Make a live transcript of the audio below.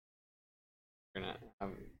We're gonna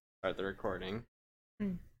start the recording.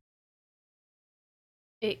 Mm.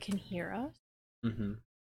 It can hear us. Mm-hmm.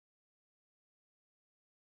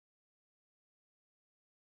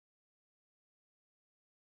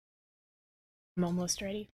 I'm almost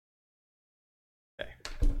ready. Okay.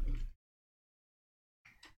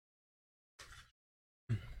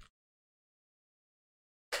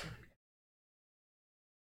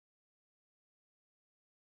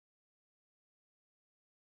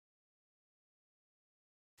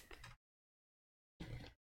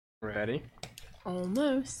 Ready?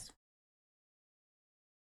 Almost.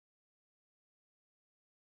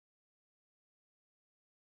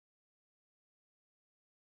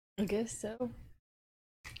 I guess so.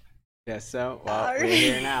 Yes. So, well, we're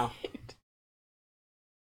here now.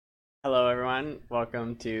 Hello, everyone.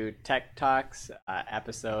 Welcome to Tech Talks,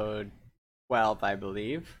 episode 12, I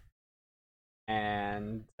believe.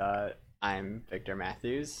 And I'm Victor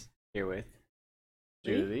Matthews here with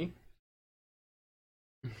Julie.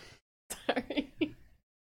 Sorry.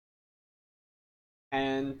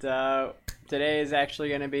 And today is actually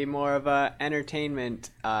going to be more of a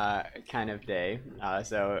entertainment kind of day.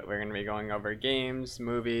 So we're going to be going over games,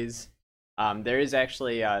 movies. There is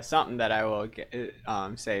actually something that I will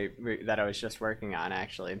say that I was just working on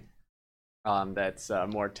actually. That's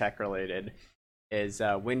more tech related. Is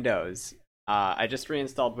Windows. I just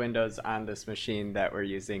reinstalled Windows on this machine that we're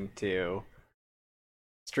using to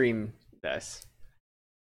stream this.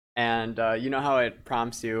 And you know how it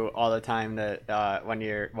prompts you all the time that when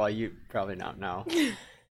you're, well, you probably don't know,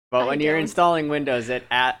 but when you're installing Windows, it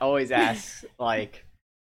always asks, like,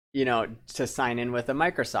 to sign in with a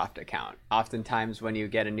Microsoft account. Oftentimes, when you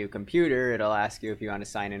get a new computer, it'll ask you if you want to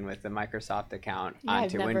sign in with the Microsoft account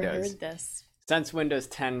onto I've never Windows. heard this. Since Windows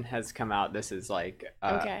 10 has come out, this is like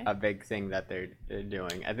Okay. a big thing that they're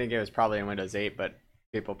doing. I think it was probably in Windows 8, but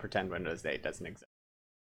people pretend Windows 8 doesn't exist.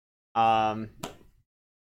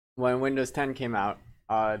 When Windows 10 came out,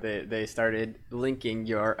 they started linking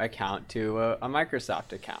your account to a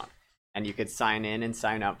Microsoft account, and you could sign in and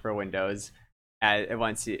sign up for Windows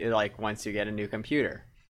once you get a new computer.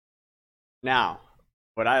 Now,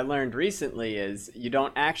 what I learned recently is you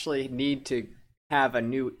don't actually need to have a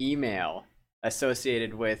new email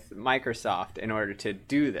associated with Microsoft in order to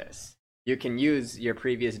do this. You can use your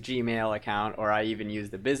previous Gmail account, or I even use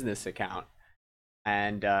the business account,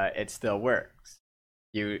 and it still works.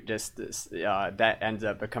 You just that ends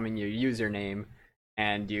up becoming your username,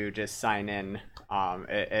 and you just sign in.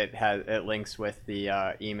 It links with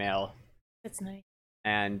the email. That's nice.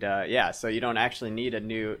 And yeah, so you don't actually need a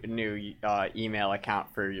new email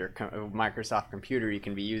account for your Microsoft computer. You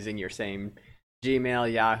can be using your same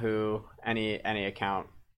Gmail, Yahoo, any account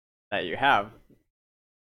that you have.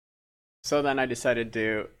 So then I decided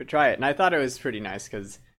to try it, and I thought it was pretty nice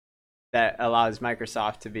because that allows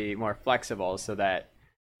Microsoft to be more flexible, so that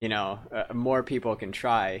more people can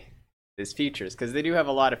try these features, because they do have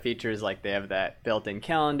a lot of features. Like they have that built-in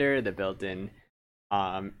calendar, the built-in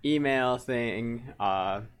email thing,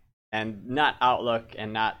 and not Outlook,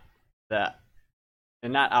 and not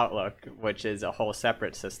Outlook, which is a whole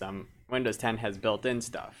separate system. Windows 10 has built-in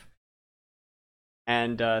stuff,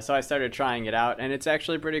 and so I started trying it out, and it's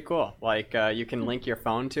actually pretty cool. Like you can link your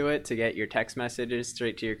phone to it to get your text messages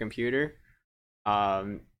straight to your computer.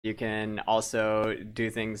 You can also do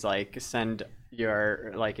things like send if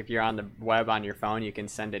you're on the web on your phone, you can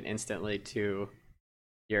send it instantly to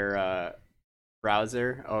your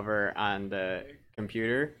browser over on the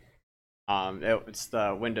computer. It's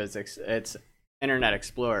the it's Internet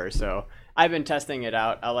Explorer. So I've been testing it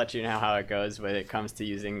out. I'll let you know how it goes when it comes to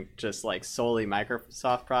using just like solely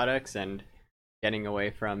Microsoft products and getting away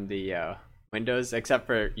from the Windows, except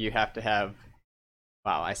for you have to have,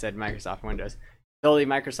 wow, I said Microsoft Windows. Solely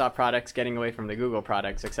Microsoft products, getting away from the Google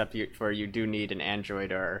products, except you do need an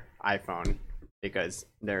Android or iPhone, because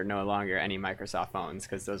there are no longer any Microsoft phones,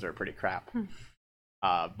 because those are pretty crap.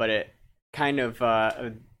 But it kind of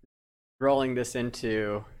rolling this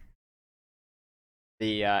into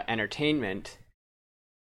the entertainment,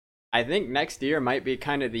 I think next year might be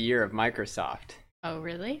kind of the year of Microsoft. Oh,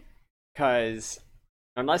 really? Because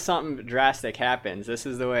unless something drastic happens, this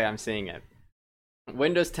is the way I'm seeing it.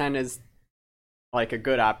 Windows 10 is like a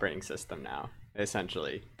good operating system now,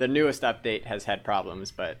 essentially. The newest update has had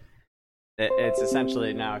problems, but it's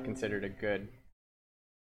essentially now considered a good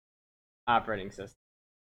operating system.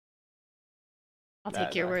 I'll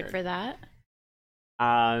take your word for that.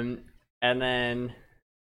 And then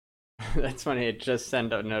that's funny. It just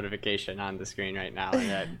sent a notification on the screen right now,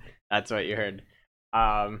 and that's what you heard.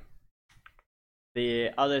 The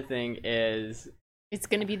other thing is It's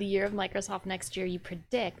going to be the year of Microsoft next year, you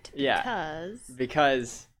predict, Yeah. because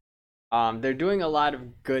Because they're doing a lot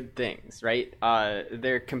of good things, right?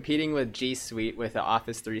 They're competing with G Suite with the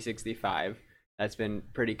Office 365. That's been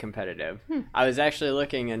pretty competitive. I was actually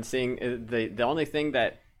looking and seeing the only thing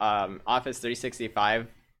that Office 365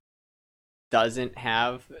 doesn't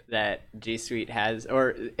have that G Suite has,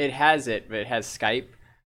 or it has it, but it has Skype,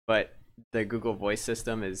 but the Google Voice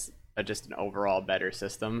system is just an overall better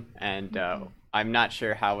system, and I'm not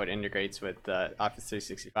sure how it integrates with Office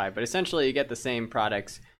 365, but essentially you get the same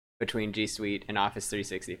products between G Suite and Office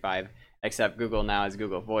 365, except Google now has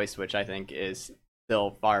Google Voice, which I think is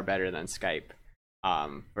still far better than Skype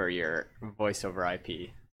for your voice over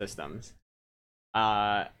IP systems.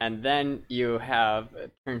 And then you have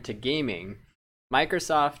turn to gaming.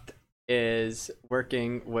 Microsoft is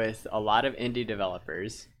working with a lot of indie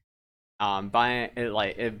developers,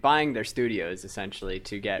 buying their studios essentially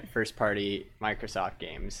to get first party Microsoft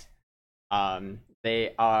games.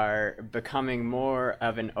 They are becoming more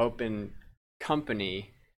of an open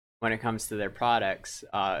company when it comes to their products,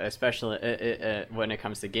 especially when it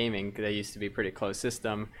comes to gaming. They used to be pretty closed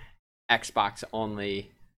system, Xbox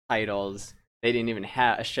only titles. They didn't even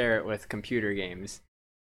share it with computer games.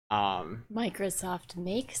 Microsoft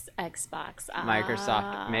makes Xbox.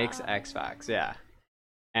 Microsoft makes Xbox, yeah.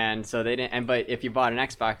 And so they didn't. But if you bought an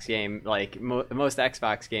Xbox game, like most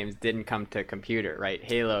Xbox games didn't come to a computer, right?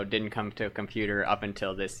 Halo didn't come to a computer up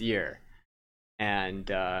until this year, and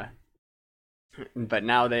but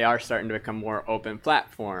now they are starting to become more open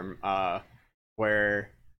platform.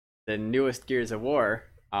 Where the newest Gears of War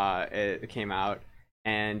it came out,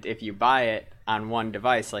 and if you buy it on one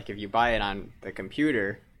device, like if you buy it on the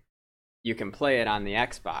computer, you can play it on the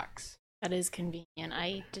Xbox. That is convenient.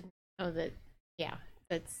 I didn't know that. Yeah,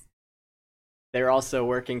 that's. They're also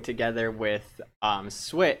working together with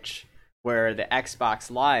Switch, where the Xbox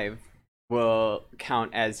Live will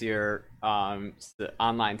count as your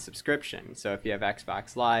online subscription. So if you have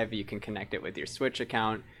Xbox Live, you can connect it with your Switch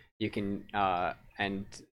account. You can and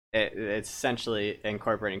it's essentially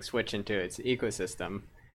incorporating Switch into its ecosystem.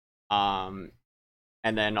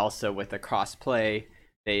 And then also with the cross-play,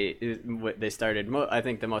 they started. I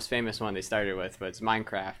think the most famous one they started with was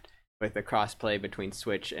Minecraft, with the cross-play between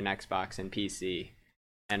Switch and Xbox and PC,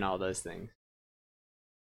 and all those things.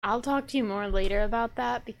 I'll talk to you more later about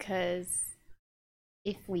that, because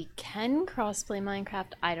if we can crossplay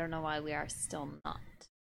Minecraft, I don't know why we are still not.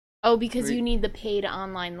 Oh, because you need the paid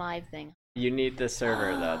online live thing. You need the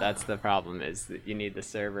server though. That's the problem. Is that you need the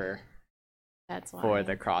server. That's why. For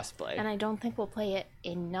the crossplay. And I don't think we'll play it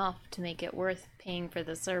enough to make it worth paying for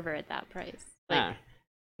the server at that price. Like,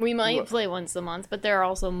 we might play once a month, but there are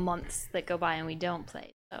also months that go by and we don't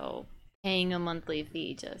play. So paying a monthly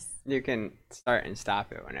fee just. You can start and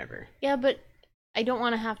stop it whenever. Yeah, but I don't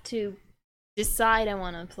want to have to decide I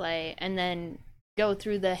want to play and then go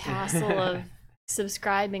through the hassle of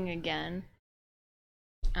subscribing again.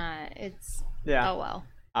 It's. Yeah. Oh well.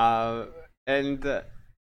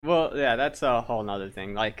 Well, yeah, that's a whole nother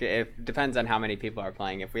thing. Like, it depends on how many people are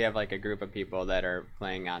playing. If we have like a group of people that are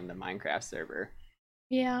playing on the Minecraft server.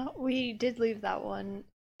 Yeah, we did leave that one,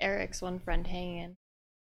 Eric's one friend, hanging.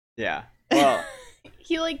 Yeah. Well,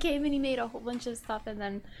 he like came and he made a whole bunch of stuff, and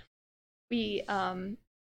then we haven't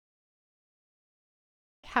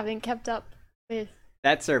kept up with.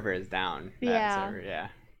 That server is down. That server, yeah.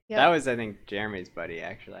 Yep. That was, I think, Jeremy's buddy.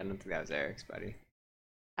 Actually, I don't think that was Eric's buddy.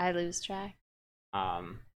 I lose track.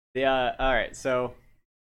 Yeah. All right. So.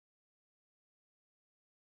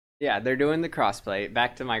 Yeah, they're doing the crossplay.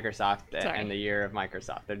 Back to Microsoft and the year of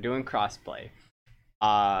Microsoft. They're doing crossplay.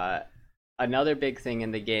 Another big thing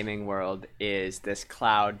in the gaming world is this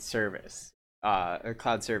cloud service, or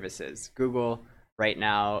cloud services. Google right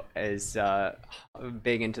now is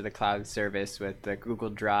big into the cloud service with the Google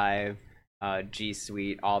Drive, G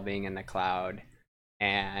Suite all being in the cloud,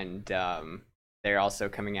 and they're also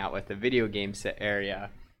coming out with the video game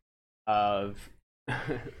area of.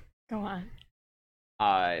 Go on.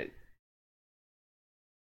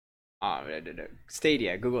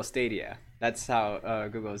 Stadia, Google Stadia. That's how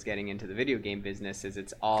Google is getting into the video game business. Is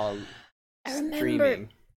it's all streaming.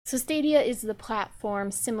 So Stadia is the platform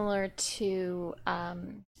similar to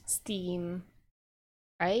Steam,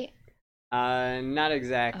 right? Not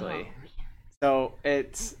exactly. Oh. So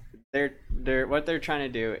it's they're what they're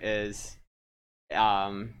trying to do is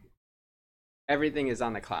everything is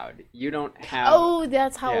on the cloud. You don't have. Oh,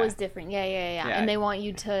 that's how it was different. Yeah. And they want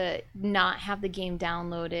you to not have the game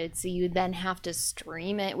downloaded, so you then have to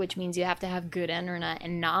stream it, which means you have to have good internet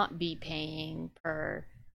and not be paying per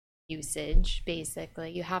usage,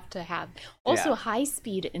 basically. You have to have also Yeah.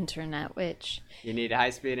 high-speed internet, which You need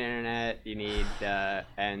high-speed internet. You need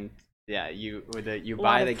and yeah, you a lot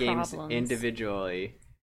buy of the games problems. individually,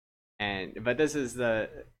 but this is the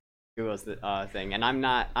Google's thing, and I'm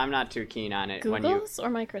not too keen on it. Google's or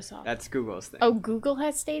Microsoft? That's Google's thing. Oh, Google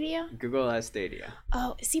has Stadia? Google has Stadia.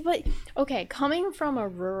 Oh, see, but okay, coming from a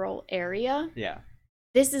rural area, Yeah.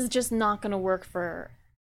 this is just not going to work for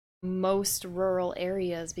most rural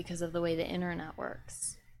areas because of the way the internet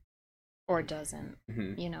works. Or doesn't,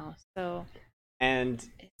 hmm you know. So And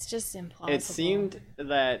it's just implausible. it seemed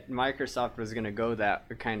that Microsoft was going to go that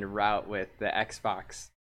kind of route with the Xbox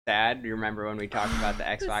SAD. You remember when we talked about the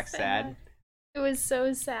Xbox SAD? It was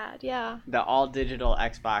so sad, yeah. The all digital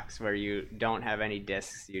Xbox where you don't have any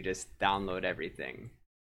discs, you just download everything.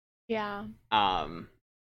 Yeah.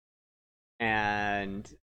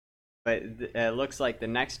 And but it looks like the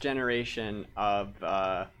next generation of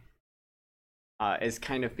is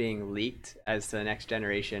kind of being leaked as the next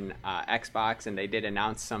generation Xbox, and they did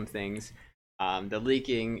announce some things. The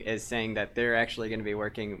leaking is saying that they're actually going to be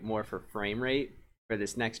working more for frame rate for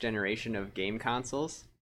this next generation of game consoles.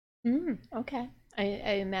 Okay. I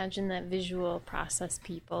imagine that visual process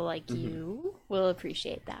people like Mhm. you will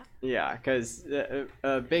appreciate that. Yeah, because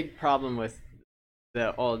a big problem with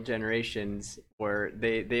the old generations were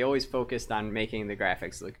they always focused on making the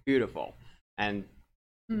graphics look beautiful, and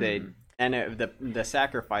they the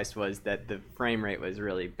sacrifice was that the frame rate was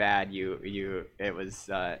really bad. It was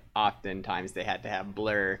oftentimes they had to have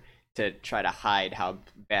blur to try to hide how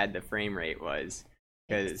bad the frame rate was,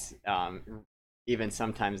 because even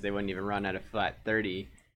sometimes they wouldn't even run at a flat 30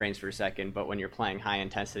 frames per second. But when you're playing high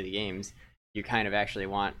intensity games, you kind of actually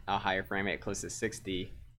want a higher frame rate, close to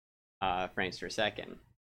 60 frames per second.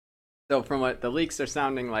 So from what the leaks are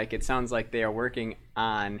sounding like, it sounds like they are working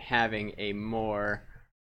on having a more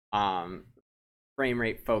frame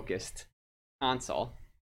rate focused console,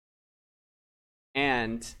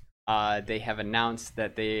 and they have announced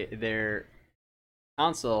that their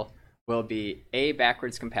console will be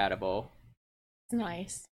backwards compatible,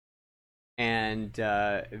 Nice. and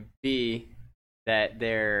B, that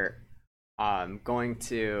they're going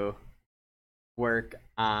to work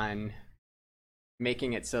on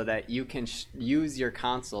making it so that you can use your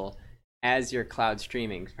console as your cloud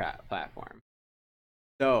streaming platform.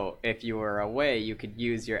 So if you were away, you could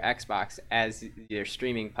use your Xbox as your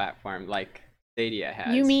streaming platform, like Stadia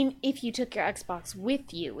has. You mean if you took your Xbox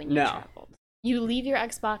with you when you No. traveled? You leave your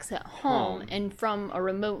Xbox at home, Home. and from a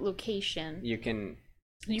remote location, You can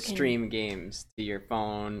you can stream games to your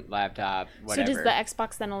phone, laptop, whatever. So does the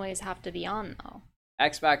Xbox then always have to be on though?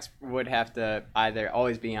 Xbox would have to either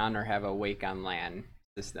always be on or have a Wake on LAN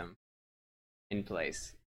system in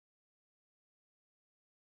place.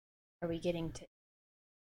 Are we getting to?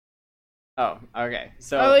 Oh, okay.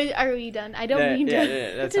 So Are we done? I don't mean to,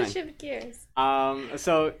 that's to fine. shift gears.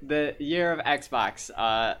 So the year of Xbox,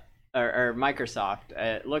 or Microsoft,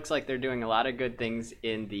 it looks like they're doing a lot of good things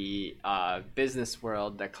in the business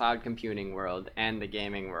world, the cloud computing world, and the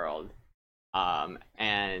gaming world.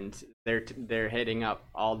 And they're hitting up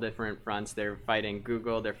all different fronts. They're fighting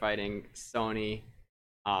Google. They're fighting Sony.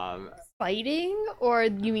 Fighting, or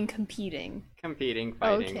you mean competing? Competing,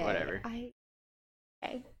 fighting, Okay. whatever.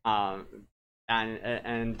 Okay.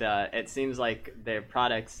 And it seems like their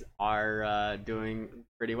products are doing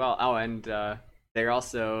pretty well. Oh, and they're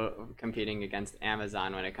also competing against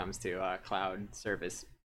Amazon when it comes to cloud services,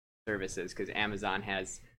 because Amazon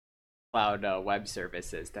has cloud web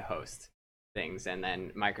services to host things, and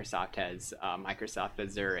then Microsoft has Microsoft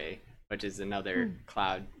Azure, which is another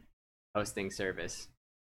cloud hosting service.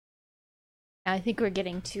 I think we're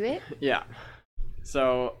getting to it. Yeah.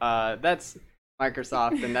 So that's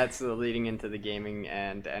Microsoft, and that's leading into the gaming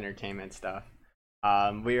and entertainment stuff.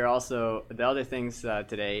 We are also, the other things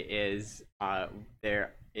today is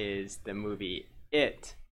there is the movie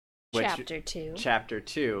It, which, Chapter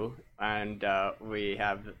 2, and we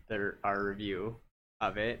have our review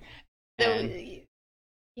of it. And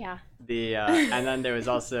yeah. And then there was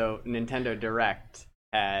also Nintendo Direct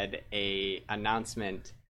had a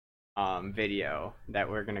announcement video that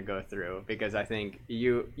we're gonna go through, because I think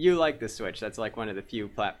you like the Switch. That's like one of the few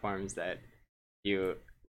platforms that you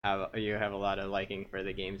have a lot of liking for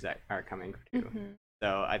the games that are coming to.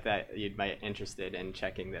 So I thought you'd be interested in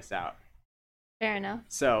checking this out. Fair enough.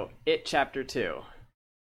 So It Chapter 2.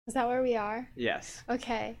 Is that where we are? Yes.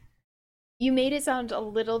 Okay. You made it sound a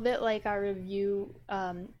little bit like our review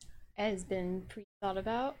has been pre-thought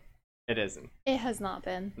about. It isn't. It has not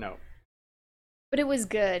been. No. But it was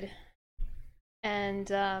good.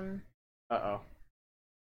 And Uh-oh.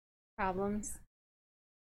 problems.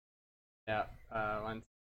 Yeah.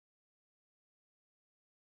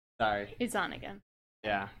 Sorry. It's on again.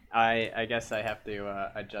 Yeah. I guess I have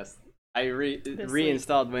to adjust. I The sleep.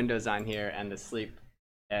 reinstalled Windows on here, and the sleep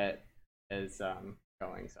it is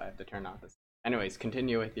going, so I have to turn off this. Anyways,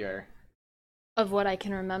 continue with your. Of what I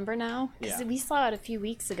can remember now, because Yeah. we saw it a few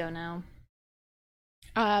weeks ago now.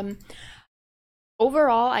 Um,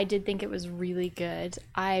 Overall, I did think it was really good.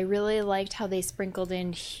 I really liked how they sprinkled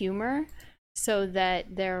in humor so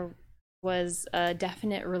that there was a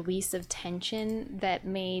definite release of tension that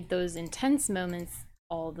made those intense moments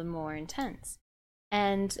all the more intense.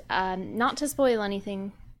 And not to spoil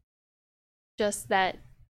anything, just that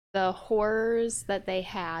the horrors that they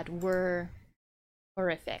had were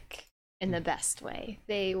horrific in the best way.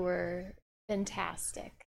 They were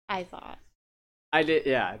fantastic, I thought. I did,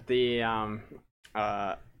 yeah. The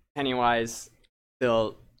Pennywise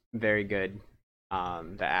still very good.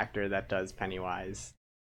 The actor that does Pennywise,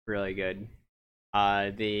 really good.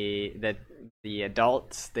 The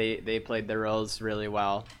adults they played their roles really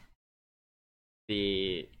well.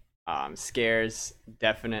 The scares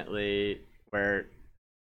definitely were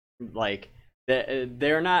like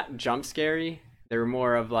they're not jump scary. They're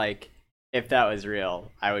more of like if that was real,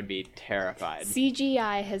 I would be terrified.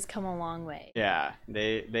 CGI has come a long way. Yeah,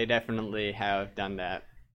 they definitely have done that.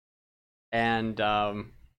 And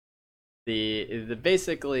the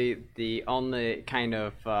basically the only kind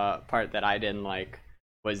of part that I didn't like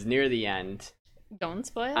was near the end. Don't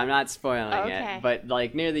spoil. I'm not spoiling Okay. it, but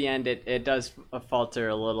like near the end, it does falter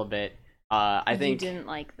a little bit. I think you didn't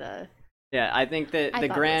like the. yeah, I think that I the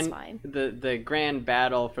thought it was fine. the grand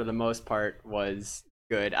battle for the most part was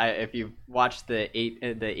good. If you watched the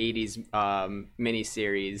 80s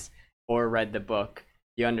miniseries or read the book,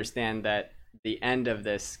 you understand that the end of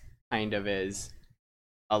this kind of is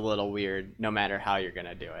a little weird, no matter how you're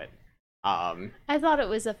gonna do it. I thought it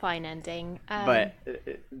was a fine ending. But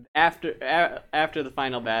after the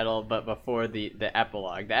final battle, but before the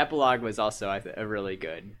epilogue was also a really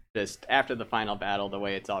good. Just after the final battle, the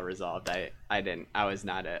way it's all resolved, I was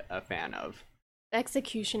not a fan of. the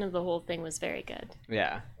execution of the whole thing was very good.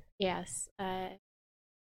 Yeah. Yes.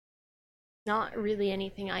 Not really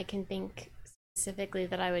anything I can think specifically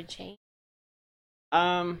that I would change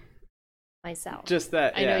myself. Just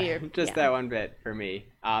that. I know Yeah, you're just that one bit for me.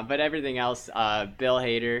 But everything else, Bill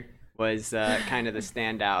Hader was kind of the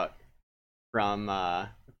standout from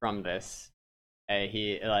this.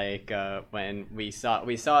 He like when we saw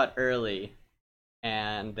it early,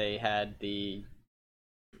 and they had the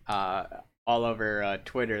all over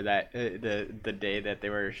Twitter that the day that they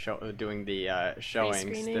were doing the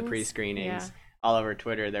showings, the pre-screenings, Yeah. all over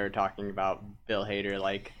Twitter they were talking about Bill Hader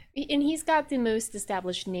like. And he's got the most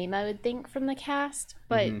established name, I would think, from the cast.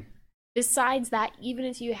 But besides that, even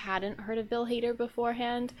if you hadn't heard of Bill Hader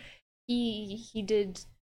beforehand, he did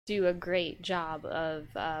do a great job of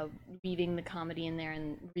weaving the comedy in there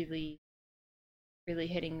and really, really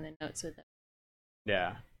hitting the notes with it.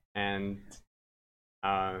 Yeah, and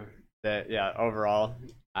overall,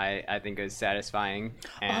 I think it was satisfying.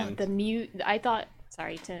 And I thought.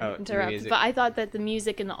 Sorry to interrupt, but I thought that the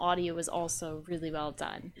music and the audio was also really well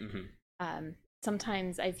done.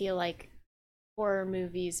 Sometimes I feel like horror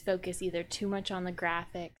movies focus either too much on the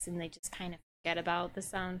graphics and they just kind of forget about the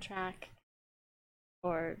soundtrack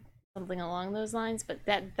or something along those lines, but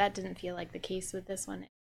that didn't feel like the case with this one.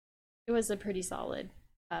 It was a pretty solid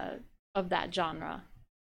of that genre,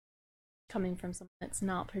 coming from someone that's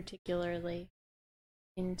not particularly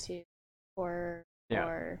into horror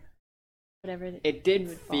or whatever. It did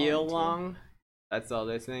feel long. That's all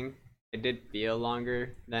this thing. It did feel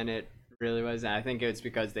longer than it really was, and I think it was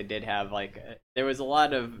because they did have there was a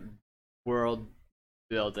lot of world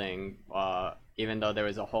building. Even though there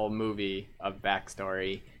was a whole movie of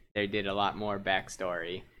backstory, they did a lot more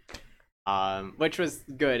backstory, which was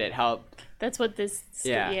good. It helped. That's what this.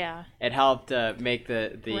 Yeah. It helped make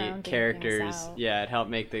the Rounding characters. things out. Yeah, it helped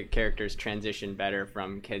make the characters transition better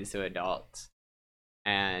from kids to adults,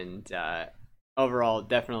 and overall,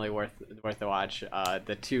 definitely worth the watch.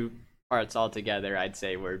 The two parts altogether, I'd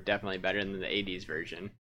say, were definitely better than the '80s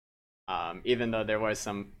version. Even though there was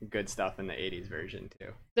some good stuff in the '80s version too.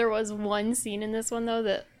 There was one scene in this one though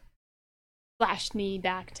that flashed me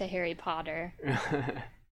back to Harry Potter.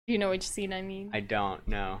 Do you know which scene I mean? I don't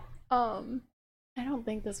know. I don't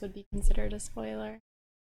think this would be considered a spoiler.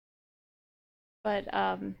 But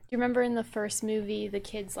do you remember in the first movie the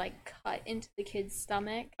kids like cut into the kid's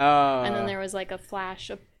stomach? Oh. And then there was like a flash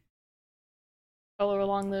of color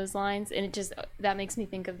along those lines, and it just that makes me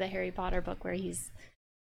think of the Harry Potter book where he's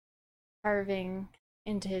carving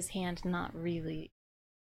into his hand, not really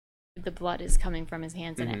the blood is coming from his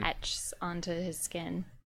hands and Mhm. it etches onto his skin.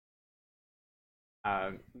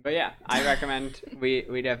 But yeah, I recommend.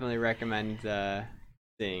 we definitely recommend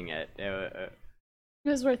seeing it. It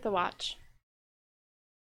was worth the watch.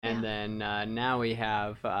 And then now we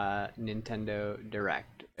have Nintendo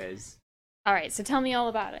Direct. All right, so tell me all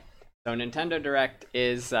about it. So Nintendo Direct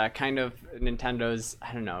is kind of Nintendo's,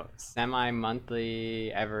 I don't know,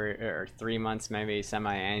 semi-monthly or 3 months maybe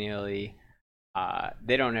semi-annually.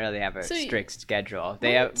 They don't really have a strict schedule.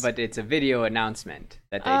 But it's a video announcement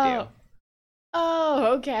that they do.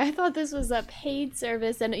 Oh, okay. I thought this was a paid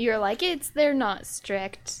service, and you're like, they're not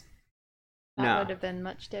strict. That would have been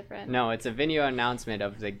much different. No, it's a video announcement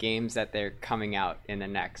of the games that they're coming out in the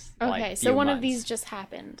next. Okay, so one of these just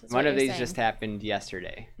happened. One of these just happened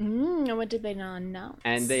yesterday. And what did they not announce?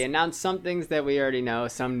 And they announced some things that we already know,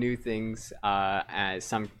 some new things, as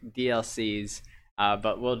some DLCs.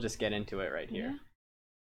 But we'll just get into it right here.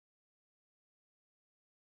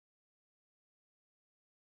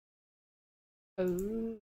 Yeah.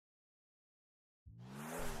 Oh.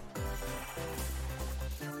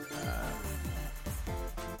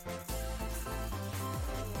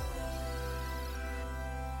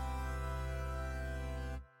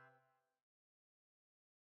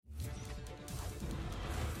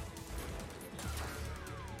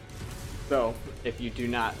 So, if you do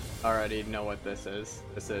not already know what this is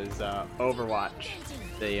Overwatch.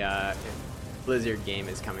 The Blizzard game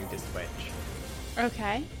is coming to Switch.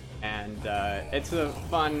 Okay. And it's a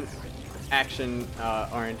fun,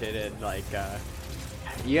 action-oriented,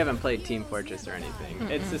 you haven't played Team Fortress or anything. Mm-mm.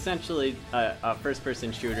 It's essentially a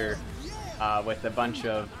first-person shooter with a bunch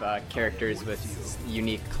of characters with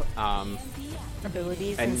unique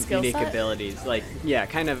abilities and skill unique set? abilities.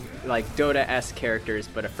 Kind of like Dota-esque characters,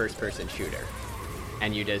 but a first-person shooter.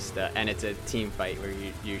 And you just and it's a team fight where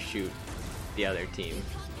you shoot the other team.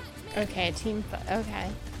 Okay, okay.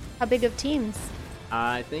 How big of teams?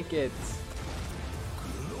 I think it's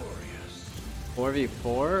 4v4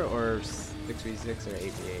 or 6v6 or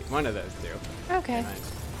 8v8. One of those two. Okay.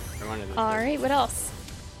 Or one of those All right. What else?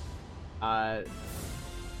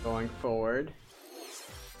 Going forward.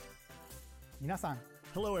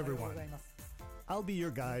 Hello everyone. I'll be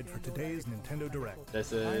your guide for today's Nintendo Direct.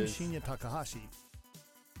 This I'm is Shinya Takahashi.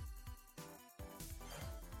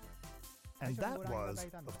 And that was,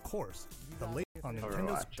 of course, the latest on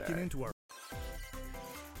Nintendo's Overwatch, get into our.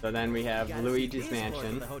 So then we have Luigi's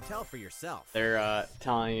Mansion. The hotel for yourself. They're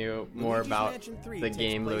telling you more Luigi's about Mansion 3 the takes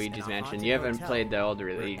game place Luigi's in a Mansion. haunted You haven't hotel played the old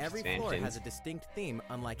where Luigi's every floor Mansion. has a distinct theme,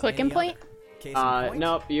 unlike Click any and point? other. Case in point,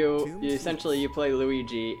 Nope. You tombs, essentially you play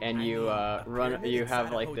Luigi and you a run. pyramid You inside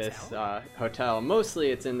have a like this hotel? hotel. Mostly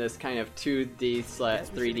it's in this kind of 2D/3D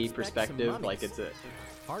Guess we should expect some perspective, mummies, like it's a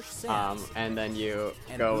harsh sounds, and then you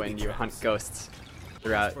and go booby and you hunt traps. ghosts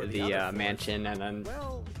throughout For the the other floors, mansion, and then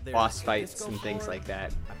well, there's boss a fights disco and things floor, like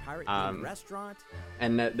that. a pirate-themed restaurant.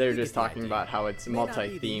 And they're You just get the talking idea. about how it's May not be the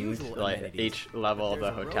multi-themed. usual Like amenities, each level of but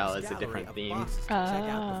the there's a hotel rogues is a gallery different of theme. bosses to check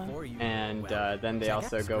out Ah. before you- And well, then they check out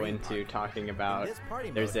also this go green into part. talking In about this party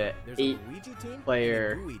there's mode, a there's 8 Luigi team and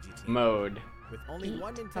player a Luigi team. mode With only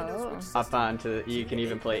one Nintendo Oh. Switch up system, onto. You can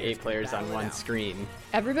even play 8 players on battle it one out. screen.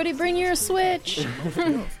 Everybody, bring your Switch.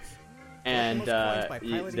 And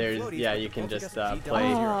there's you can just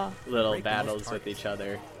play Oh. little battles with each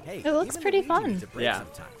other. Hey, It looks even pretty Luigi fun. needs a break Yeah.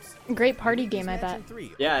 sometimes. Great party game, I bet. Luigi's Mansion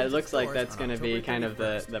 3 Yeah, it opens looks its like doors that's on gonna be October kind of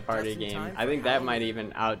the 31st, party just in game. time I for think that might Halloween.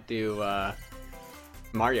 even outdo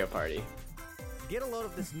Mario Party. Get a load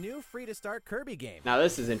of this new free-to-start Kirby game. Now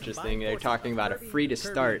this is interesting. They're talking about a free to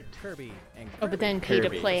start. Kirby, and Oh, but then pay to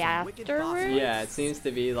Kirby. play Wicked boss afterwards? Yeah, it seems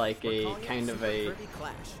to be like We're a calling it kind of Super a Kirby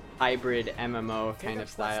Clash. hybrid MMO kind Take of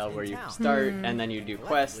a style quest where in you town. start and then you do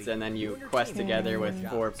quests and then you You and your quest team together do with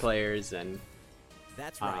jobs. 4 players and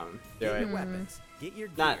That's right. do Get it. your weapons, get your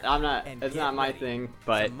gear, not I'm not and it's get not my ready. thing,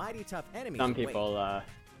 but Some mighty tough enemies some await. people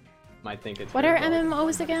might think it's What pretty are cool.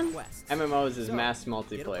 MMOs again? Quests. MMOs is So, mass get a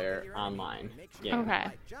look at multiplayer your online enemy, make sure game. you Okay.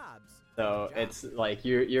 like jobs, So jobs. it's like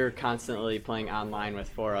you're constantly playing online with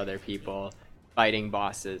 4 other people, fighting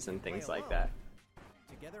bosses and things like that.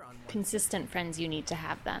 Together on one Consistent friends you need to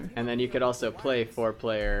have then. And then you could also play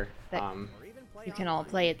 4-player. That- or even play You can all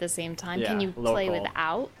play at the same time. Yeah, Can you play local.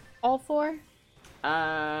 without all 4?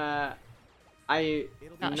 I'm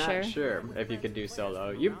Not not sure. sure if you could do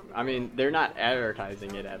solo. I mean, they're not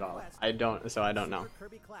advertising it at all. I don't know.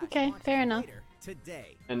 Kirby Clash Okay, launches fair enough. later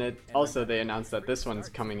Today. And also they announced that this one's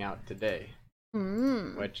coming out today,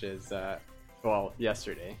 Mm. which is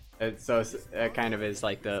yesterday. It kind of is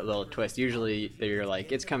like the little twist. Usually they're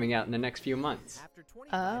like it's coming out in the next few months. After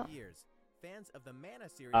 25 Oh. years, fans of the Mana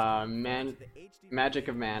series Magic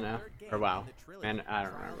of Mana, or wow, Man, I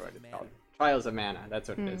don't remember what it's called. Trials of Mana, that's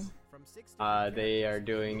what it is. They are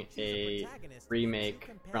doing a remake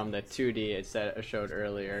from the 2D it showed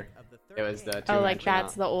earlier. It was the Oh, like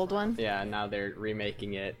that's the old one? Yeah, now they're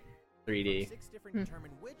remaking it 3D.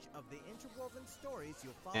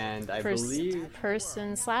 And I believe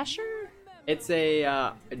person slasher? it's a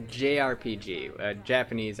JRPG, a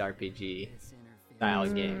Japanese RPG style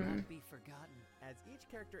game. As each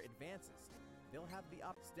character advances, they'll have the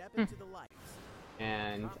step into the light.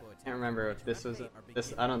 And I can't remember if this was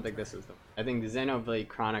this. I don't think this was. I think the Xenoblade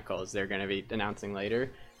Chronicles they're going to be announcing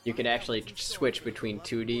later. You could actually switch between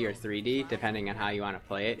 2D or 3D depending on how you want to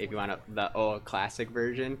play it. If you want the old classic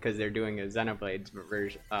version, because they're doing a Xenoblade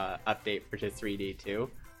version update for 3D too.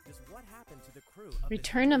 What happened to the crew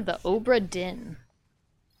Return of the Obra Dinn.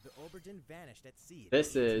 The Obra Dinn vanished at sea.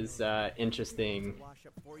 This is interesting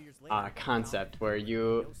concept where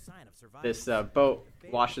this boat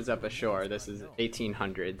washes up ashore. This is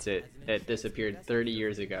 1800s. It disappeared 30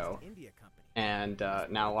 years ago, and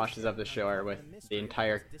now washes up the shore with the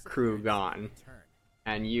entire crew gone.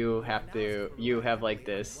 And you have like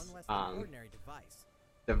this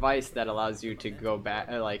device that allows you to go back,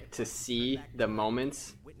 like to see the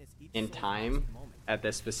moments in time at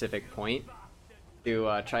this specific point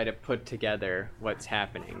to try to put together what's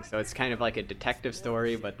happening. So it's kind of like a detective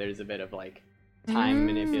story, but there's a bit of like time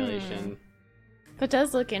manipulation. That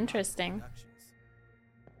does look interesting.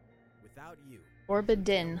 Without you, Obra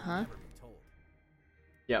Dinn, huh?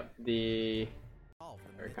 Yep, here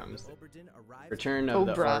comes the Obra Dinn arrives. Return of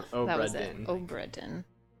Obra. the That Obra was Dinn. it. Obra Dinn.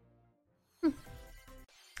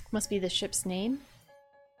 Must be the ship's name.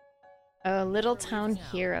 Little Town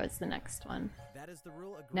Hero is the next one. That is the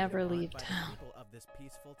rule agreed Never upon leave by the town. people of this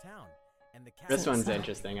peaceful town. And the This one's Sounds-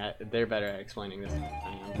 interesting. They're better at explaining this.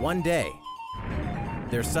 One day,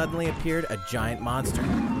 there suddenly appeared a giant monster.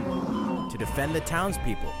 To defend the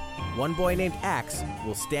townspeople, one boy named Axe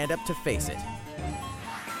will stand up to face it.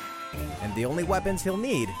 And the only weapons he'll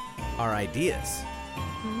need are ideas.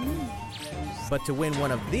 But to win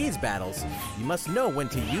one of these battles, you must know when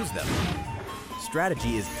to use them.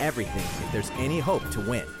 Strategy is everything if there's any hope to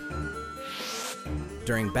win.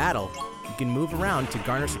 During battle, you can move around to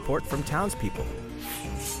garner support from townspeople.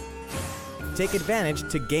 Take advantage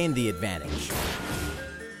to gain the advantage.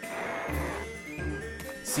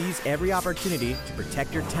 Seize every opportunity to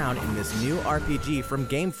protect your town in this new RPG from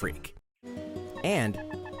Game Freak. And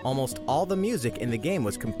almost all the music in the game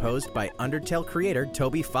was composed by Undertale creator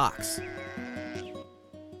Toby Fox.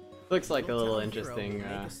 Looks like a little interesting.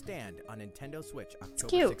 It's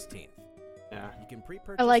cute. Yeah.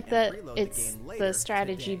 I like that it's the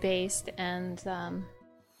strategy based and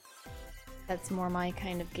that's more my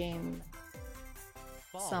kind of game.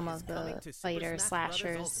 Some of the fighter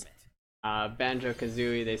slashers.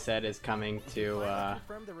 Banjo-Kazooie, they said, is coming to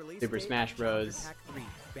Super Smash Bros.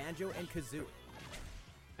 Banjo and Kazooie.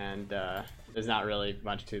 And there's not really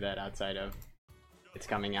much to that outside of it's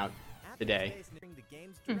coming out today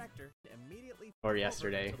or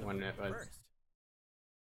yesterday when it was.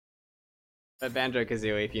 But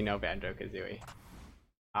Banjo-Kazooie, if you know Banjo-Kazooie.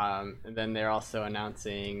 And then they're also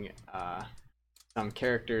announcing some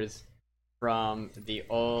characters from the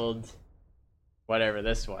old whatever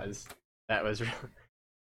this was. That was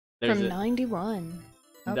From 91.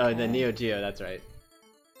 No, Okay. the Neo Geo, that's right.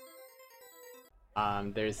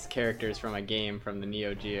 There's characters from a game from the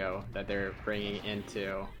Neo Geo that they're bringing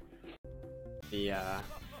into the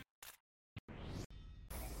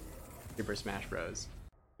Super Smash Bros.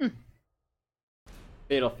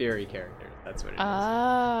 Fatal Fury characters, that's what it is.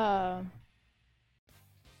 Oh.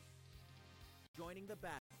 Joining the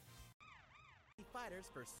battle. Fighters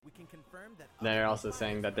first, we can confirm that They're also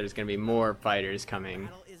saying that there's going to be more fighters coming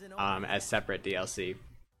as separate DLC.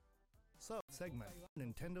 So, segment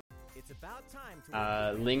Nintendo. it's about time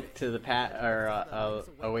to Link to the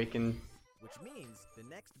Awaken. which means the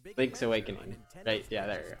next big Link's adventure on Awakening. Nintendo's Right, yeah,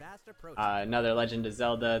 there is you go. fast approaching. Another Legend of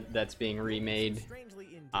Zelda that's being remade. Strangely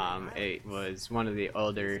indeed, It was one of the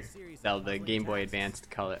older Zelda Game Boy Advanced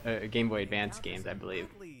Game Boy Advance games, I believe,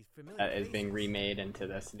 that is being remade into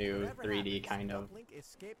this new 3D kind of Link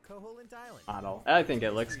escaped Koholint Island. model. I think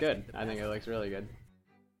it looks good. I think it looks really good.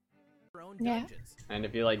 Their own Yeah. dungeons. And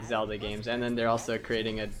if you like Zelda games, and then they're also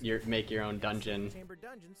creating make your own dungeon, Chamber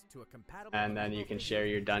dungeons to a compatible and then you can share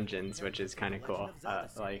your dungeons, which is kind of cool.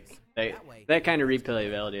 Like That way, that kind of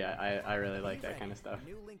replayability, I really like that kind of stuff.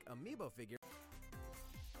 New Link amiibo figure.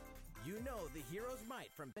 You know the hero's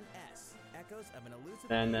might from an S. Echoes of an elusive.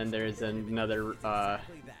 And then there's another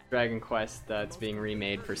Dragon Quest that's being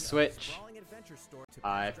remade for Switch.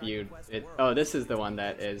 This is the one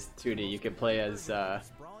that is 2D. You could play as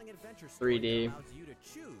 3D,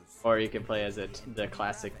 or you could play as the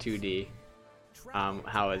classic 2D,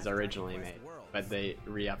 how it was originally made, but they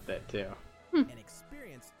re-upped it too. And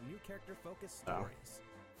experience new character-focused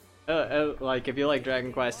stories. Like if you like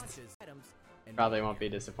Dragon Quest, probably won't be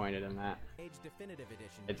disappointed in that.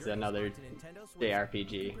 It's another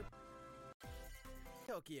JRPG.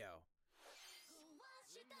 Tokyo.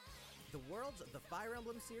 The worlds of the Fire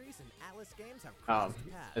Emblem series and Atlas games have crossed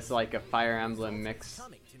paths. It's like a Fire Emblem mix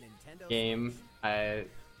game.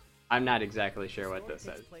 I'm not exactly sure what this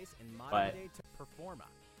is, but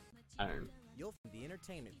I don't know. You'll find the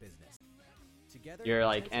entertainment business. Together, You're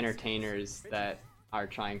like entertainers that are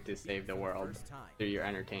trying to save the world through your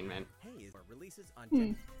entertainment. Releases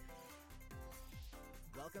on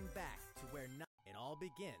Welcome back to where it all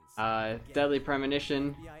begins. Deadly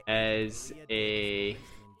Premonition is a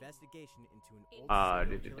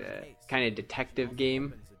kind of detective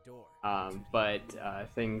game, but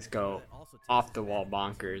things go off the wall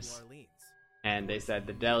bonkers. And they said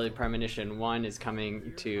the Deadly Premonition 1 is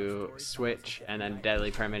coming to Switch, and then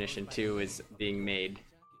Deadly Premonition 2 is being made,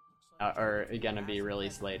 or gonna be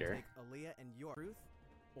released later. Aaliyah and York Truth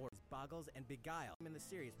or Boggles and Beguile in the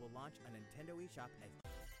series will launch on Nintendo eShop as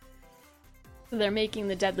So they're making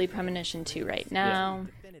the Deadly Premonition 2 right now.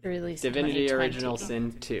 Released Divinity 2020. Original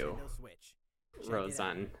Sin 2 rose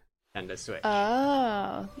on Nintendo Switch.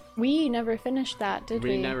 Oh, we never finished that, did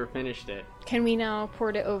we? We never finished it. Can we now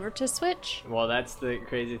port it over to Switch? Well, that's the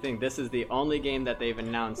crazy thing. This is the only game that they've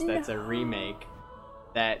announced that's a remake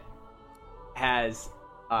that has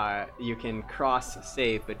you can cross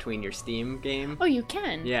save between your Steam game. Oh, you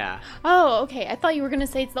can? Yeah. Oh, okay. I thought you were going to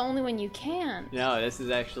say it's the only one you can. No, this is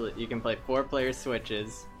actually, you can play 4-player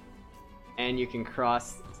Switches, and you can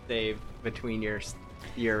cross save between your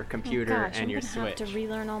computer and your Switch. I'm gonna have to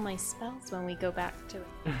relearn all my spells when we go back to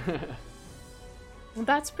it. Well,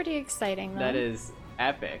 that's pretty exciting, though. That is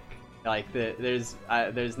epic. Like there's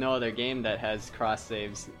no other game that has cross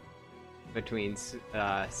saves between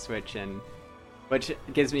Switch and, which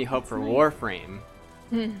gives me hope for nice. Warframe.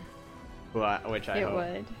 Which I It hope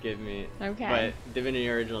would. give me. Okay. But Divinity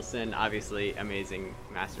Original Sin, obviously, amazing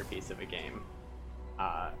masterpiece of a game.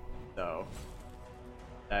 So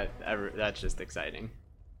that's just exciting.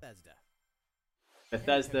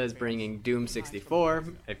 Bethesda is bringing Doom 64.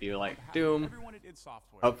 If you like Doom,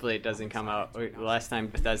 hopefully it doesn't come out. Last time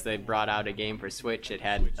Bethesda brought out a game for Switch, it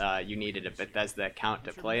had you needed a Bethesda account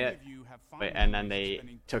to play it, and then they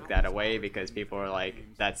took that away because people were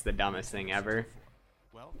like, "That's the dumbest thing ever."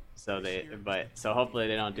 So so hopefully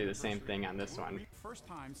they don't do the same thing on this one.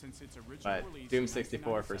 But Doom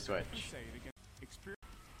 64 for Switch,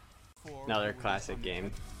 another classic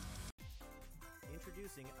game.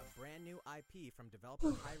 Introducing a brand new IP from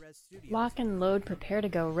developer Hi-Rez Studios. Lock and load, prepare to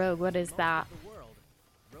go rogue. What is that?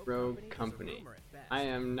 Rogue Company. I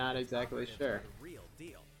am not exactly sure.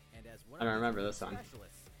 I don't remember this one.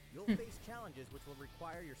 You'll face challenges which will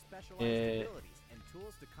require your specialized abilities and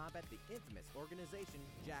tools to combat the infamous organization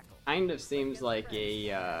Jackal. Kind of seems like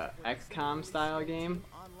a XCOM style game.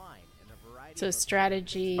 So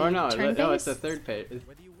strategy. Oh no, turn-based? no, it's a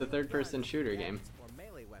third-person shooter game.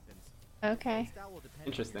 Okay.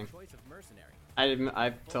 Interesting.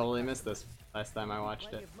 I totally missed this last time I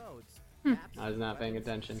watched it. I was not paying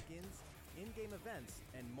attention.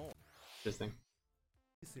 Interesting.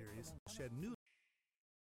 Series shed new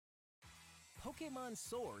Pokemon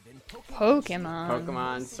Sword and Pokemon.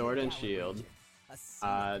 Pokemon Sword and Shield.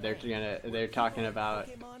 They're talking about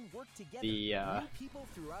the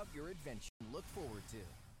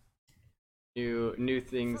new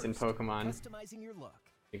things in Pokemon.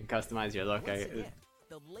 You can customize your look.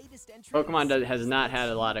 Pokemon has not had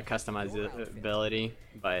a lot of customizability,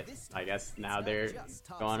 but I guess now they're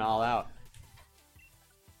going all out,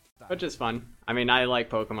 which is fun. I mean, I like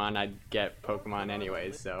Pokemon. I'd get Pokemon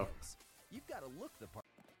anyways, so.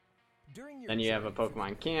 Then you have a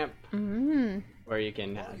Pokemon camp, where you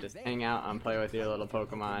can just hang out and play with your little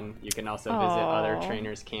Pokemon. You can also visit other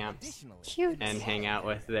trainers' camps Cute. and hang out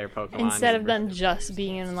with their Pokemon. Instead of them just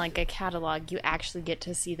being in like a catalog, you actually get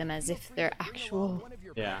to see them as if they're actual.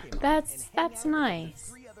 Yeah. That's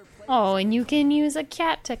nice. Oh, and you can use a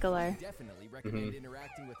cat tickler.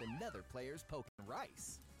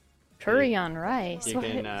 Curry on rice. You What?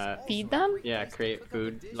 can Feed them? yeah, create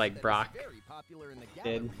food like Brock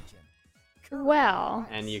did, Well,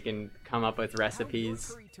 and you can come up with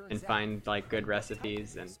recipes and find like good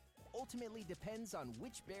recipes, and ultimately depends on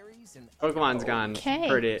which berries and Pokemon's gone Okay.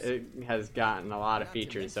 it has gotten a lot of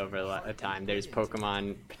features over a time. There's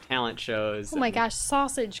Pokemon talent shows. Oh my gosh,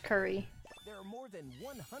 sausage curry. there are more than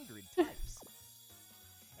 100 types.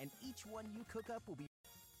 And each one you cook up will be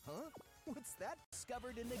What's that?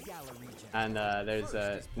 Discovered in the Galar region. And there's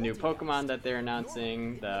a new Pokemon that they're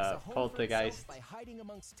announcing, the Poltergeist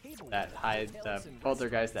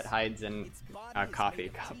that hides in a coffee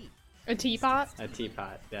cup. A teapot? A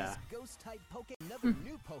teapot, yeah.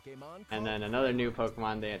 And then another new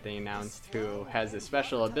Pokemon they announced who has a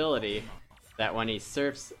special ability that when he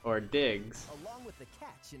surfs or digs,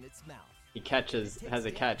 he has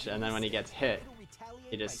a catch, and then when he gets hit,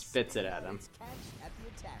 he just spits it at him,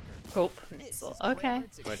 Hope missile. Okay.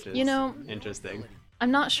 which is You know, interesting. I'm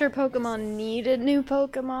not sure Pokemon needed new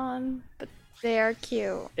Pokemon, but they are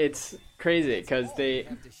cute. It's crazy because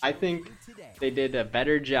I think they did a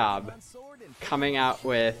better job coming out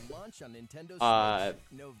with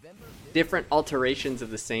different alterations of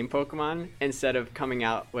the same Pokemon instead of coming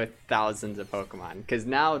out with thousands of Pokemon. Because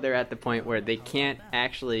now they're at the point where they can't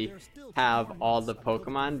actually have all the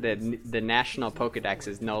Pokemon. The national Pokedex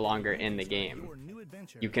is no longer in the game.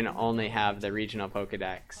 You can only have the regional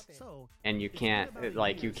Pokedex, and you can't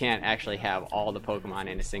actually have all the Pokemon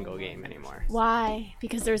in a single game anymore. Why?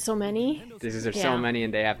 Because there's so many? Because there's Yeah. so many,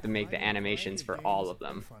 and they have to make the animations for all of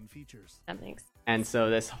them. That makes And so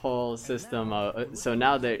this whole system so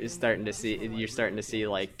now you're starting to see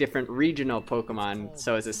like different regional Pokemon.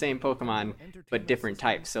 So it's the same Pokemon but different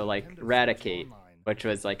types. So like Raticate, which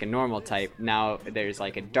was like a normal type, now there's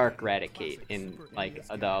like a dark Raticate in like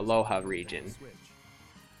the Aloha region.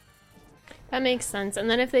 That makes sense. And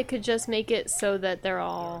then if they could just make it so that they're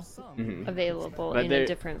all available But in a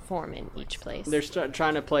different form in each place. They're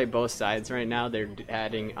trying to play both sides right now. They're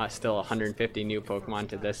adding still 150 new Pokemon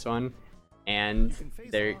to this one, and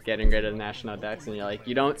they're getting rid of the National Dex, and you're like,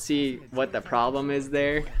 you don't see what the problem is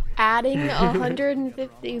there? Adding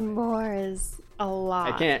 150 more is a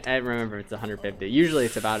lot. I remember if it's 150. Usually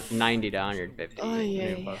it's about 90 to 150 Oh, new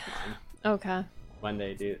yeah. Pokemon Okay. when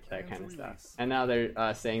they do that kind of stuff. And now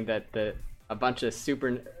they're saying that a bunch of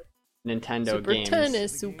Super Nintendo Super games,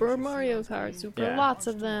 Tennis, Super Mario Kart, Yeah. lots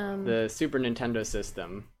of them. the Super Nintendo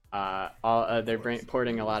system, they're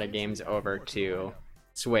porting a lot of games over to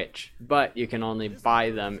Switch, but you can only buy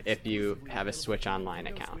them if you have a Switch Online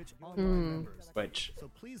account, which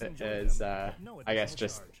is, I guess,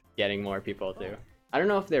 just getting more people to. I don't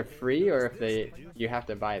know if they're free or if you have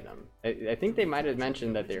to buy them. I think they might have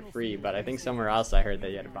mentioned that they're free, but I think somewhere else I heard that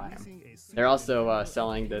you had to buy them. They're also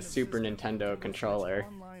selling the Super Nintendo controller,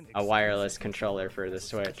 a wireless controller for the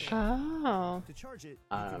Switch, Oh.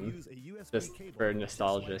 just for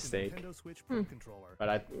nostalgia's sake.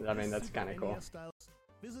 But I mean, that's kind of cool.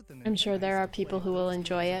 I'm sure there are people who will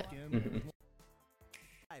enjoy it.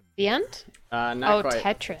 The end? Not quite.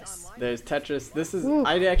 Tetris. There's Tetris. This is. Ooh.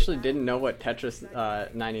 I actually didn't know what Tetris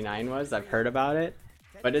 99 was. I've heard about it,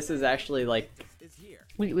 but this is actually like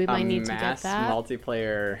We a might need to get mass that.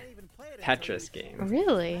 multiplayer Tetris game.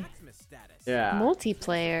 Really? Yeah.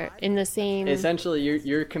 Multiplayer in the same. Essentially,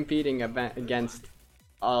 you're competing against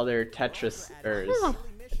other Tetrisers Huh.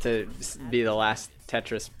 to be the last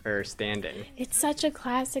Tetris standing. It's such a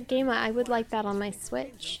classic game. I would like that on my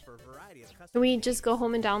Switch. Can we just go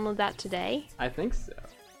home and download that today? I think so.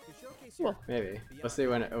 Cool. Maybe. We'll see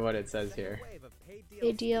what it says here.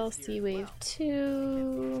 ADLC Wave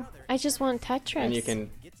 2. I just want Tetris. And you can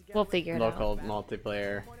We'll figure it local out.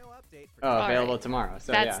 multiplier. Oh, available right. tomorrow.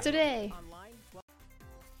 So That's yeah. today.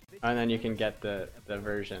 And then you can get the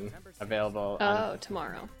version available Oh, on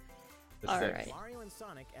tomorrow. the All 6th. right.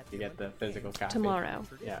 You get the physical copy. Tomorrow.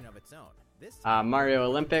 Yeah. Mario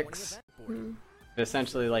Olympics.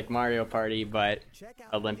 Essentially like Mario Party, but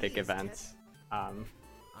Olympic events. And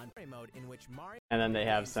then they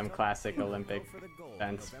have some classic Olympic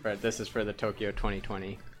events. This is for the Tokyo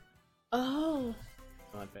 2020 Oh.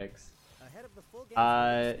 Olympics.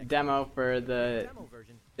 Demo for the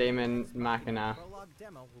Daemon Machina.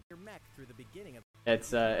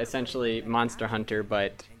 It's essentially Monster Hunter,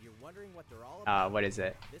 but what is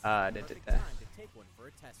it?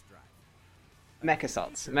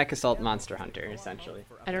 Mechasalt Monster Hunter, essentially.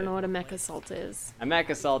 I don't know what a Mechasalt is. A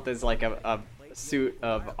Mechasalt is like a suit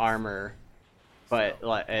of armor, but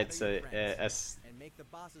it's a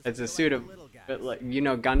suit of, like, you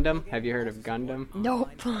know, Gundam. Have you heard of Gundam? Nope.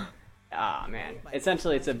 Ah, man.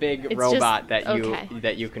 Essentially, it's a big It's robot just- okay.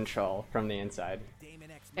 that you control from the inside.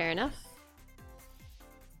 Fair enough.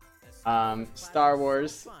 Star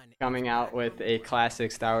Wars coming out with a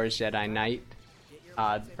classic Star Wars Jedi Knight.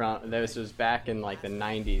 This was back in like the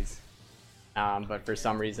 90s. but for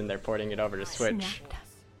some reason they're porting it over to Switch.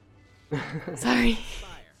 Sorry.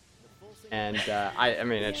 And I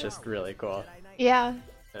mean, it's just really cool. Yeah,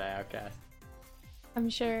 Jedi Outcast. I'm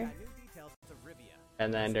sure.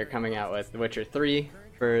 And then they're coming out with The Witcher 3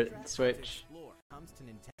 for Switch.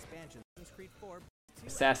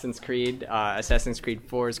 Assassin's Creed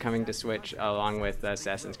 4 is coming to Switch along with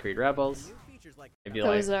Assassin's Creed Rebels. If you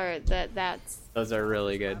Those like, are that's those are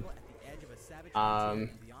really good.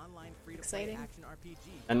 exciting.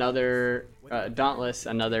 Another Dauntless,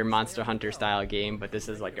 another Monster Hunter style game, but this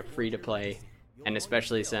is like a free to play, and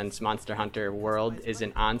especially since Monster Hunter World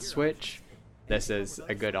isn't on Switch, this is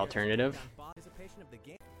a good alternative.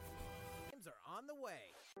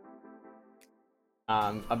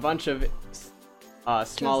 A bunch of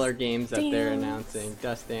smaller games that they're announcing: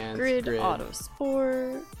 Dust Dance, Grid Auto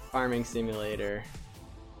Sport, Farming Simulator,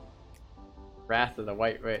 Wrath of the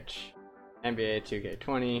White Witch, NBA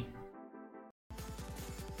 2K20,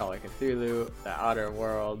 Call of Cthulhu, The Outer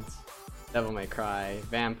Worlds, Devil May Cry,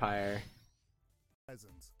 Vampire.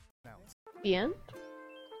 Presents announced. the end.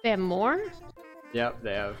 They have more? Yep,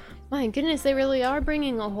 they have. My goodness, they really are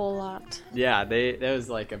bringing a whole lot. Yeah, that was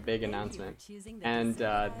like a big announcement, and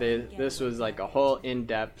this was like a whole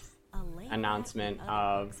in-depth announcement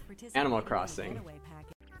of Animal Crossing,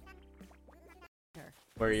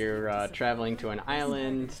 where you're traveling to an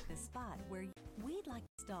island,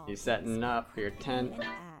 you're setting up your tent.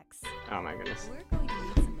 Oh my goodness. We're going to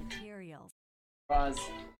need some materials. Pause.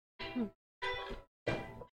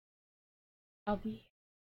 I'll be.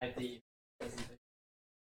 At the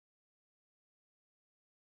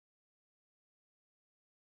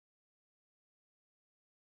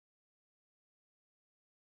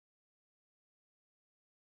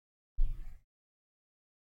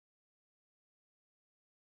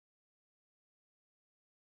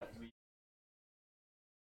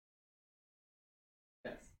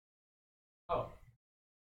Yes. Oh.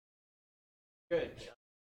 Good.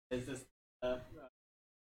 Is this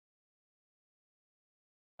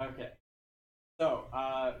okay. So,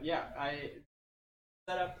 yeah, I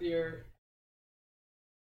set up your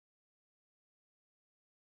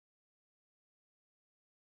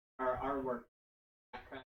our work.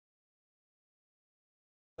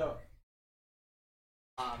 So,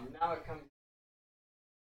 now it comes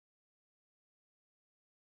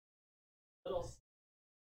little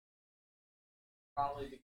probably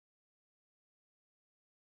because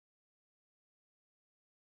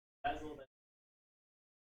bezel that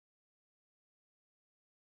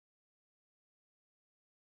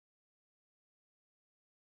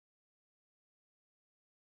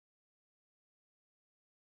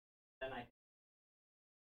then I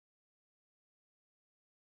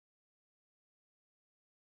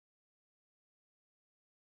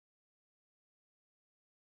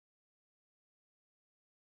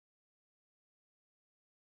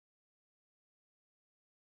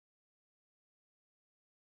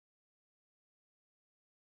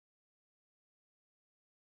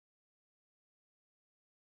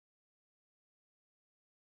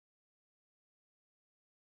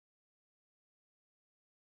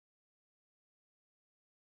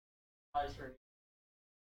for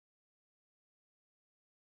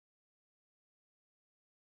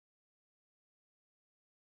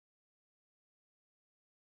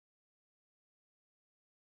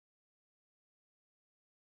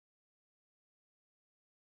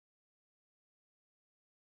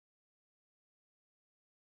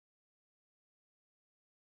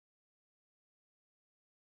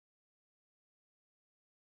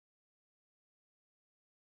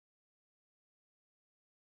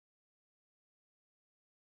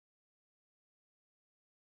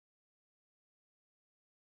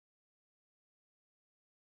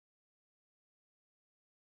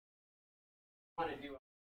want to do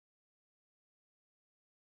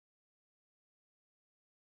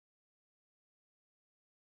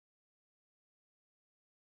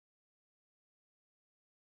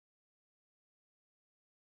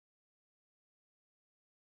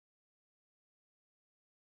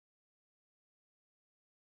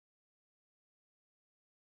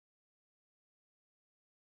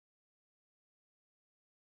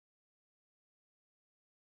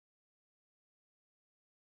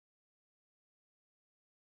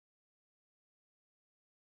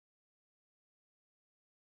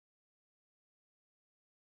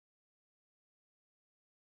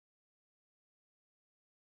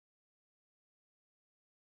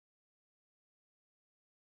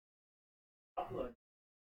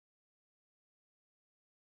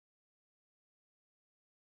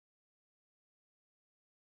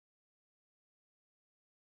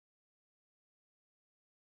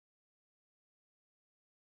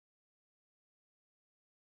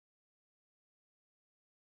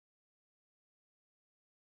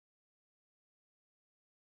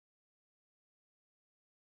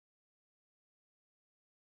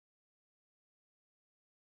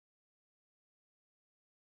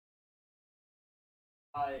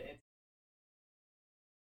It's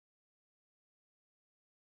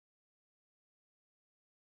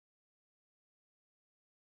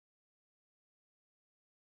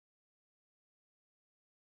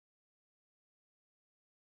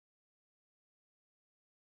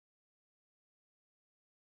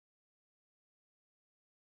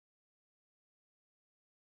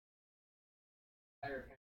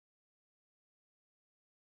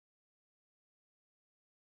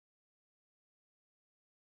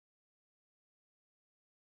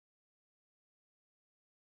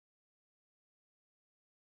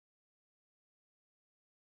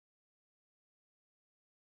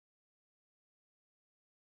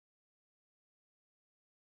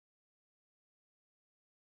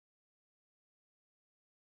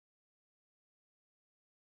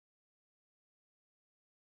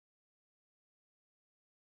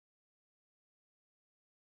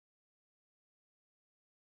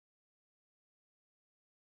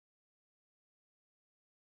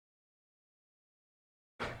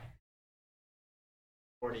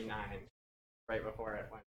 $49 right before it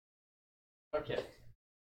went. Okay.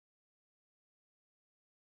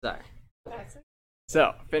 Sorry.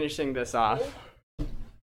 So, finishing this off,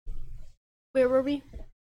 Where were we?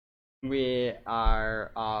 we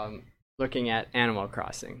are looking at Animal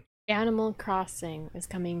Crossing. Animal Crossing is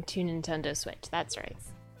coming to Nintendo Switch. That's right.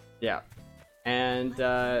 Yeah. And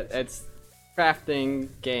it's crafting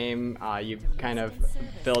game. You kind of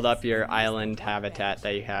build up your island habitat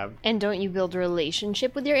that you have. And don't you build a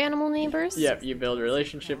relationship with your animal neighbors? Yep, you build a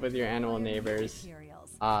relationship with your animal neighbors.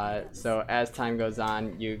 So as time goes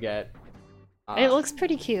on, you get... It looks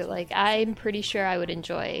pretty cute. Like, I'm pretty sure I would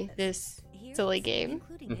enjoy this silly game.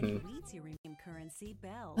 Mhm.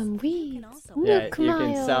 Weeds. Yeah,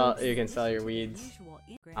 Look, you can sell your weeds.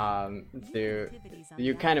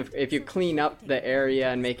 You kind of, if you clean up the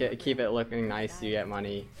area and keep it looking nice, you get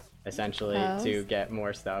money essentially to get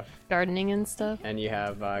more stuff. Gardening and stuff. And you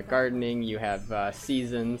have gardening, you have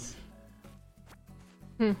seasons.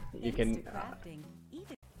 You can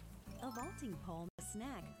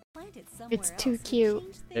It's too cute.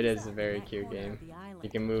 it is a very cute game. You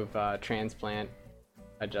can move, transplant,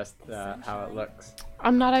 adjust how it looks.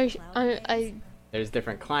 I'm not. I There's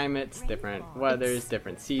different climates, different weathers,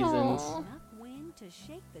 different seasons. Aw.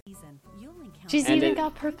 She's And even it-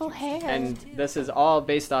 got purple hair. And this is all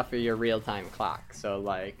based off of your real-time clock. So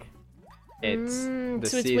like, it's the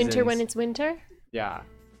so it's winter when seasons- it's winter. Yeah.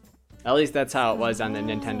 At least that's how it was on the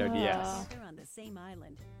Nintendo DS. on the same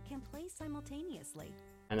island can play simultaneously.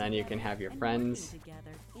 And then you can have your friends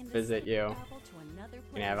visit you. You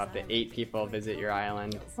can have up to 8 people visit your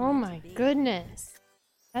island. Oh my goodness,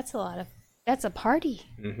 that's a lot of. That's a party.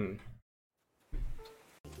 hmm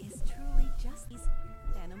Is truly just these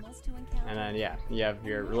animals to encounter. And then yeah, you have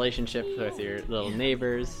your relationships with your little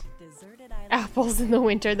neighbors. Deserted island. Apples in the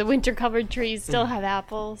winter. The winter-covered trees still have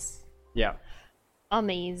apples. Yeah.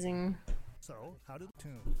 Amazing. So, how did the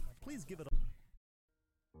tune? Please give it a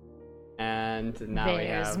And now we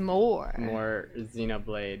There's have more. more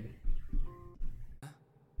Xenoblade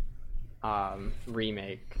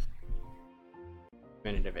remake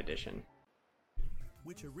definitive edition.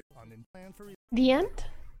 which on in plan for The end.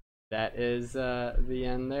 That is the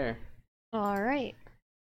end there. All right.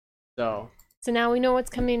 So So now we know what's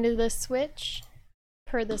coming to the Switch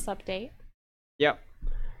per this update. yep,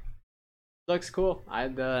 looks cool. I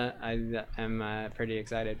am pretty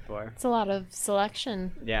excited for. It's a lot of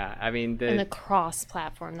selection. Yeah, I mean And the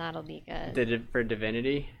cross-platform, that'll be good. did it for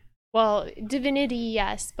Divinity. Well, Divinity,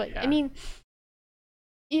 yes, but Yeah. I mean,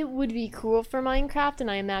 it would be cool for Minecraft, and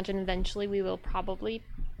I imagine eventually we will probably,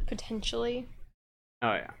 potentially,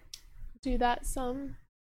 Oh yeah, do that some.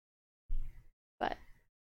 But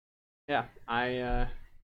yeah. I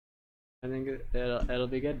think it'll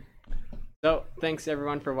be good. So thanks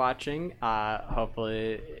everyone for watching.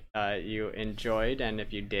 Hopefully you enjoyed, and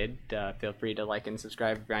if you did, feel free to like and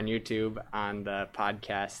subscribe if you're on YouTube. On the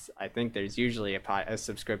podcast, I think there's usually a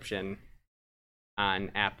subscription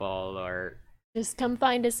on Apple or just come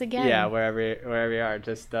find us again. yeah, wherever you are.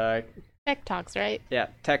 Just Tech Talks, right? yeah,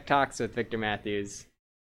 Tech Talks with Victor Matthews.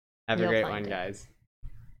 Have a You'll great find one, it. guys.